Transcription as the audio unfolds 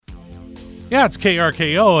Yeah, it's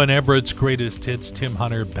KRKO and Everett's Greatest Hits. Tim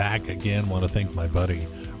Hunter back again. Want to thank my buddy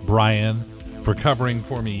Brian for covering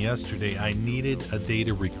for me yesterday. I needed a day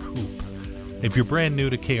to recoup. If you're brand new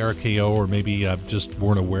to KRKO or maybe just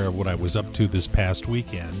weren't aware of what I was up to this past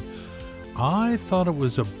weekend, I thought it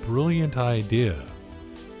was a brilliant idea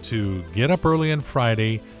to get up early on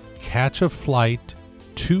Friday, catch a flight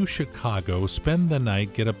to Chicago, spend the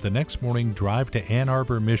night, get up the next morning, drive to Ann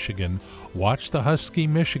Arbor, Michigan, watch the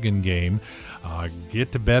Husky-Michigan game,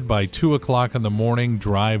 get to bed by 2 o'clock in the morning,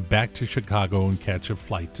 drive back to Chicago, and catch a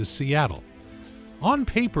flight to Seattle. On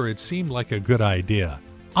paper, it seemed like a good idea.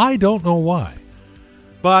 I don't know why.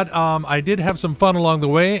 But I did have some fun along the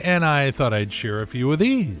way, and I thought I'd share a few of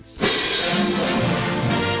these. We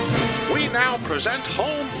now present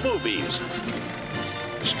Home Movies,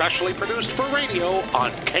 specially produced for radio on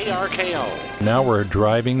KRKO. Now we're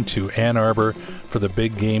driving to Ann Arbor for the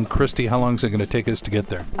big game. Christy, how long is it going to take us to get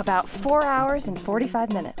there? About 4 hours and 45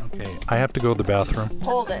 minutes. Okay, I have to go to the bathroom.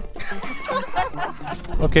 Hold it.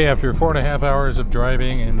 Okay, after 4.5 hours of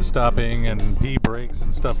driving and stopping and pee breaks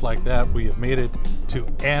and stuff like that, we have made it to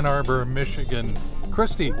Ann Arbor, Michigan.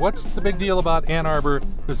 Christy, what's the big deal about Ann Arbor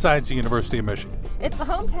besides the University of Michigan? It's the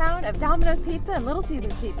hometown of Domino's Pizza and Little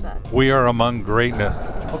Caesars Pizza. We are among greatness.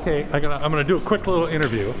 Okay, I'm gonna do a quick little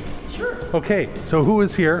interview. Sure. Okay, so who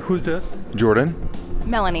is here? Who's this? Jordan.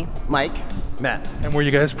 Melanie. Mike. Matt. And where are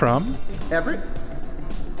you guys from? Everett.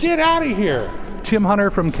 Get out of here! Tim Hunter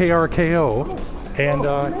from KRKO. And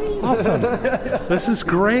awesome. This is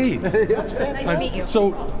great. That's fantastic. Nice to meet you.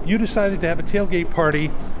 So you decided to have a tailgate party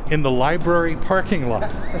in the library parking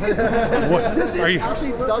lot. What This is are you?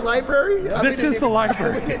 actually the library? This is the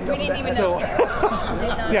library. We didn't even know.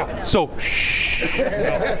 Yeah. So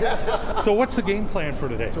what's the game plan for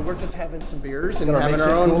today? So we're just having some beers and Got our having our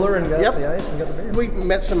makeshift own cooler and got Yep. the ice and got the beer. We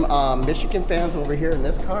met some Michigan fans over here in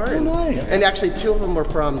this car. And, nice. And actually, two of them were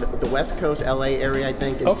from the West Coast, LA area, I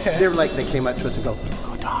think. And Okay. they came up to us and go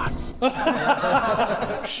Dogs.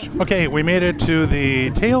 Okay, we made it to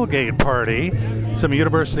the tailgate party. Some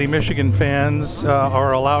University of Michigan fans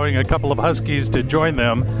are allowing a couple of Huskies to join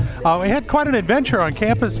them. We had quite an adventure on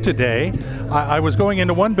campus today. I was going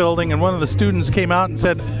into one building, and one of the students came out and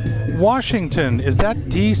said, "Washington, is that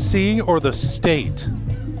D.C. or the state?"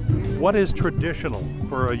 What is traditional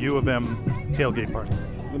for a U of M tailgate party?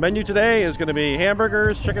 The menu today is going to be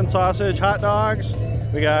hamburgers, chicken sausage, hot dogs.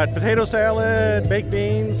 We got potato salad, baked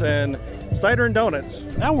beans, and cider and donuts.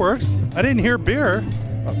 That works. I didn't hear beer.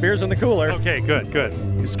 Beer's in the cooler. Okay, good.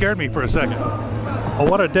 You scared me for a second. Oh,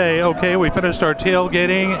 what a day. Okay, we finished our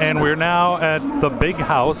tailgating, and we're now at the Big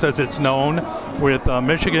House, as it's known, with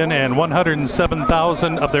Michigan and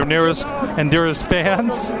 107,000 of their nearest and dearest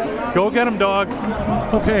fans. Go get them, dogs.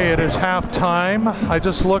 Okay, it is halftime. I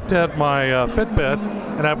just looked at my Fitbit,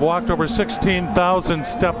 and I've walked over 16,000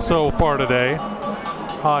 steps so far today.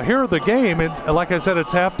 Here are the game. Like I said,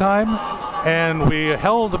 it's halftime, and we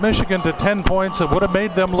held Michigan to 10 points. It would have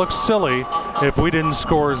made them look silly if we didn't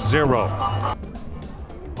score 0.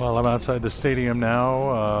 Well, I'm outside the stadium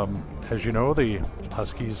now. As you know, the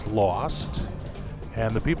Huskies lost,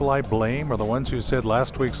 and the people I blame are the ones who said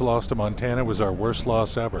last week's loss to Montana was our worst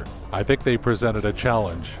loss ever. I think they presented a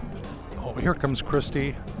challenge. Oh, here comes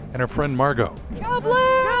Christy and her friend Margot. Go Blue!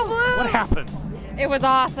 Go Blue! What happened? It was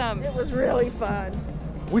awesome. It was really fun.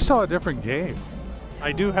 We saw a different game.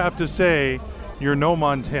 I do have to say, you're no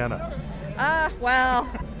Montana. Well,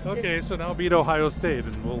 Okay, so now beat Ohio State,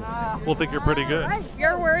 and we'll think you're pretty good.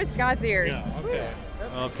 your words, God's ears. Yeah, okay.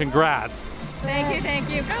 Well, congrats. Thank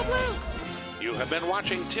you. Go Blue! You have been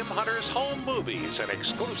watching Tim Hunter's Home Movies, an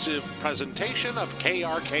exclusive presentation of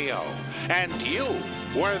KRKO. And you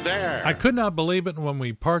were there. I could not believe it when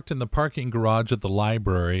we parked in the parking garage at the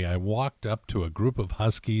library. I walked up to a group of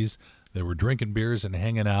Huskies. They were drinking beers and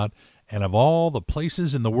hanging out, and of all the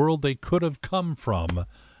places in the world they could have come from,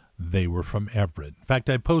 they were from Everett. In fact,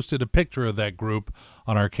 I posted a picture of that group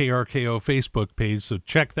on our KRKO Facebook page, so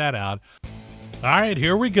check that out. All right,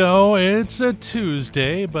 here we go. It's a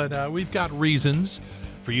Tuesday, but we've got reasons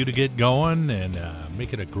for you to get going and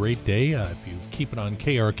make it a great day if you keep it on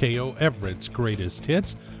KRKO, Everett's Greatest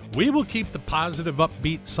Hits. We will keep the positive,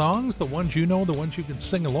 upbeat songs, the ones you know, the ones you can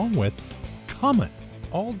sing along with, coming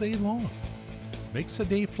all day long. Makes the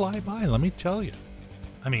day fly by, let me tell you.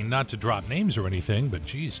 I mean, not to drop names or anything, but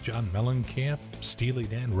geez, John Mellencamp, Steely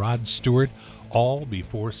Dan, Rod Stewart, all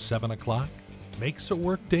before 7 o'clock. Makes a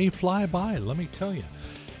work day fly by, let me tell you.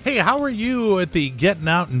 Hey, how are you at the getting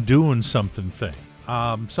out and doing something thing?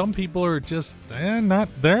 Some people are just not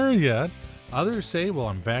there yet. Others say, well,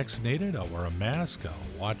 I'm vaccinated, I'll wear a mask,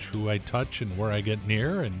 I'll watch who I touch and where I get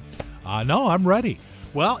near, and no, I'm ready.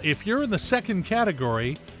 Well, if you're in the second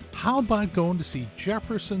category, how about going to see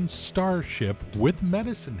Jefferson Starship with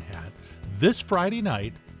Medicine Hat this Friday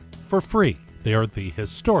night for free? They are at the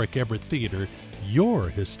Historic Everett Theater, your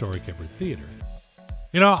Historic Everett Theater.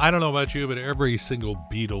 You know, I don't know about you, but every single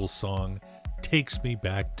Beatles song takes me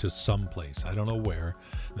back to someplace. I don't know where.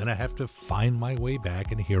 Then I have to find my way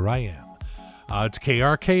back, and here I am. It's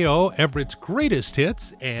KRKO, Everett's Greatest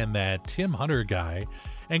Hits, and that Tim Hunter guy.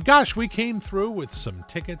 And gosh, we came through with some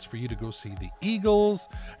tickets for you to go see the Eagles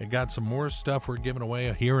and got some more stuff we're giving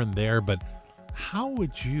away here and there. But how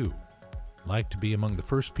would you like to be among the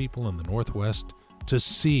first people in the Northwest to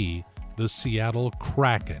see the Seattle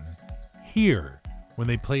Kraken here when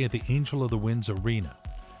they play at the Angel of the Winds Arena?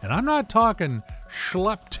 And I'm not talking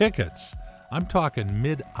schlep tickets. I'm talking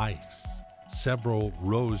mid-ice, several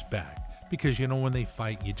rows back. Because, you know, when they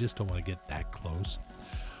fight, you just don't want to get that close.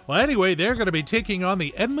 Well, anyway, they're going to be taking on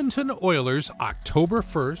the Edmonton Oilers October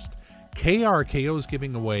 1st. KRKO is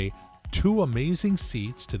giving away 2 amazing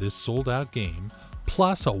seats to this sold-out game,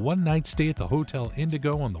 plus a one-night stay at the Hotel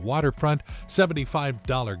Indigo on the waterfront,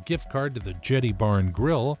 $75 gift card to the Jetty Barn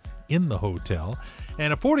Grill in the hotel,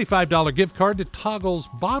 and a $45 gift card to Toggle's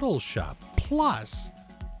Bottle Shop, plus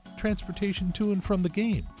transportation to and from the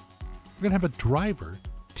game. We're going to have a driver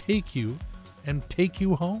take you and take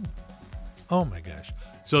you home. Oh my gosh.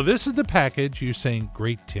 So this is the package. You're saying,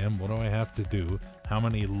 great, Tim, what do I have to do? How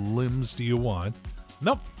many limbs do you want?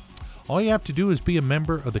 Nope. All you have to do is be a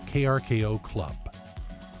member of the KRKO Club.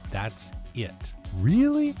 That's it.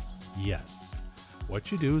 Really? Yes.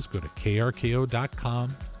 What you do is go to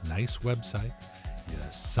krko.com, nice website. You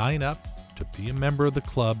sign up to be a member of the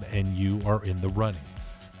club and you are in the running.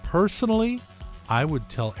 Personally, I would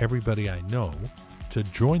tell everybody I know to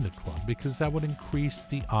join the club because that would increase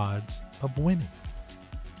the odds of winning.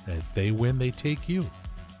 And if they win, they take you.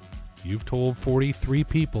 You've told 43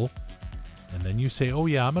 people, and then you say, oh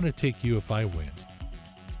yeah, I'm going to take you if I win.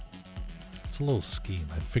 It's a little scheme.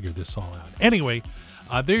 I figured this all out. Anyway,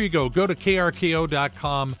 there you go. Go to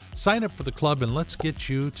krko.com, sign up for the club, and let's get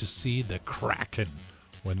you to see the Kraken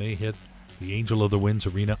when they hit the Angel of the Winds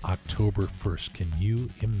Arena October 1st. Can you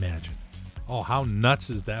imagine? Oh, how nuts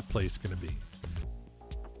is that place going to be?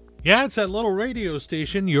 Yeah, it's that little radio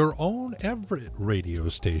station, your own Everett radio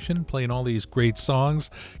station, playing all these great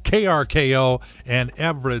songs. KRKO and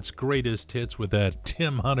Everett's Greatest Hits with that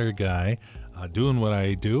Tim Hunter guy doing what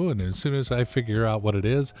I do. And as soon as I figure out what it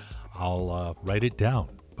is, I'll write it down.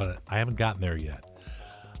 But I haven't gotten there yet.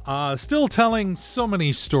 Still telling so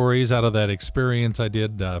many stories out of that experience I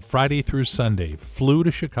did Friday through Sunday. Flew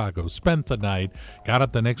to Chicago, spent the night, got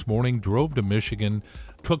up the next morning, drove to Michigan,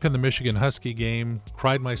 took in the Michigan Husky game,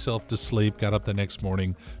 cried myself to sleep, got up the next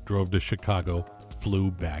morning, drove to Chicago,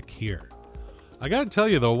 flew back here. I got to tell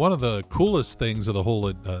you, though, one of the coolest things of the whole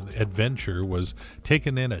adventure was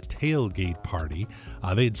taking in a tailgate party.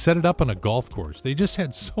 They'd set it up on a golf course. They just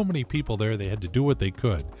had so many people there, they had to do what they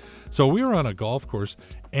could. So we were on a golf course,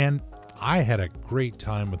 and I had a great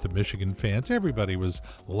time with the Michigan fans. Everybody was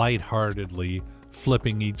lightheartedly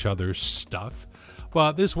flipping each other's stuff.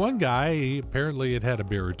 But this one guy, he apparently had a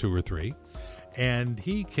beer or 2 or 3, and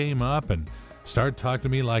he came up and started talking to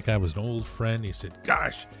me like I was an old friend. He said,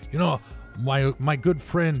 gosh, you know, my good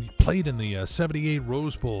friend played in the 78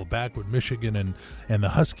 Rose Bowl back when Michigan and the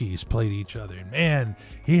Huskies played each other. And man,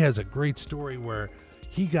 he has a great story where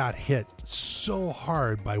he got hit so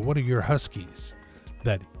hard by one of your Huskies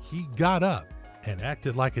that he got up and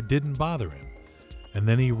acted like it didn't bother him. And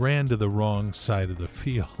then he ran to the wrong side of the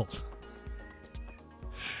field.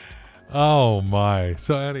 Oh my.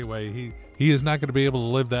 So anyway, he is not going to be able to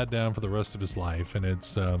live that down for the rest of his life, and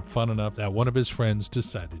it's fun enough that one of his friends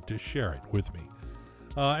decided to share it with me.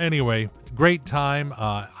 Anyway, great time.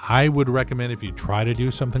 I would recommend if you try to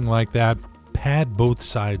do something like that, pad both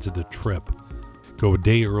sides of the trip. Go a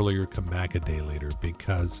day earlier, come back a day later,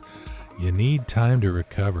 because you need time to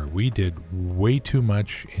recover. We did way too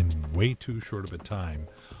much in way too short of a time.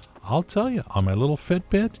 I'll tell you, on my little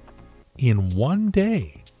Fitbit, in one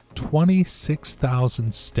day,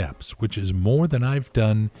 26,000 steps, which is more than I've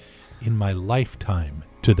done in my lifetime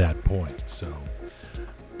to that point. So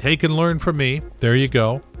take and learn from me. There you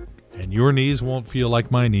go. And your knees won't feel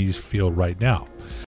like my knees feel right now.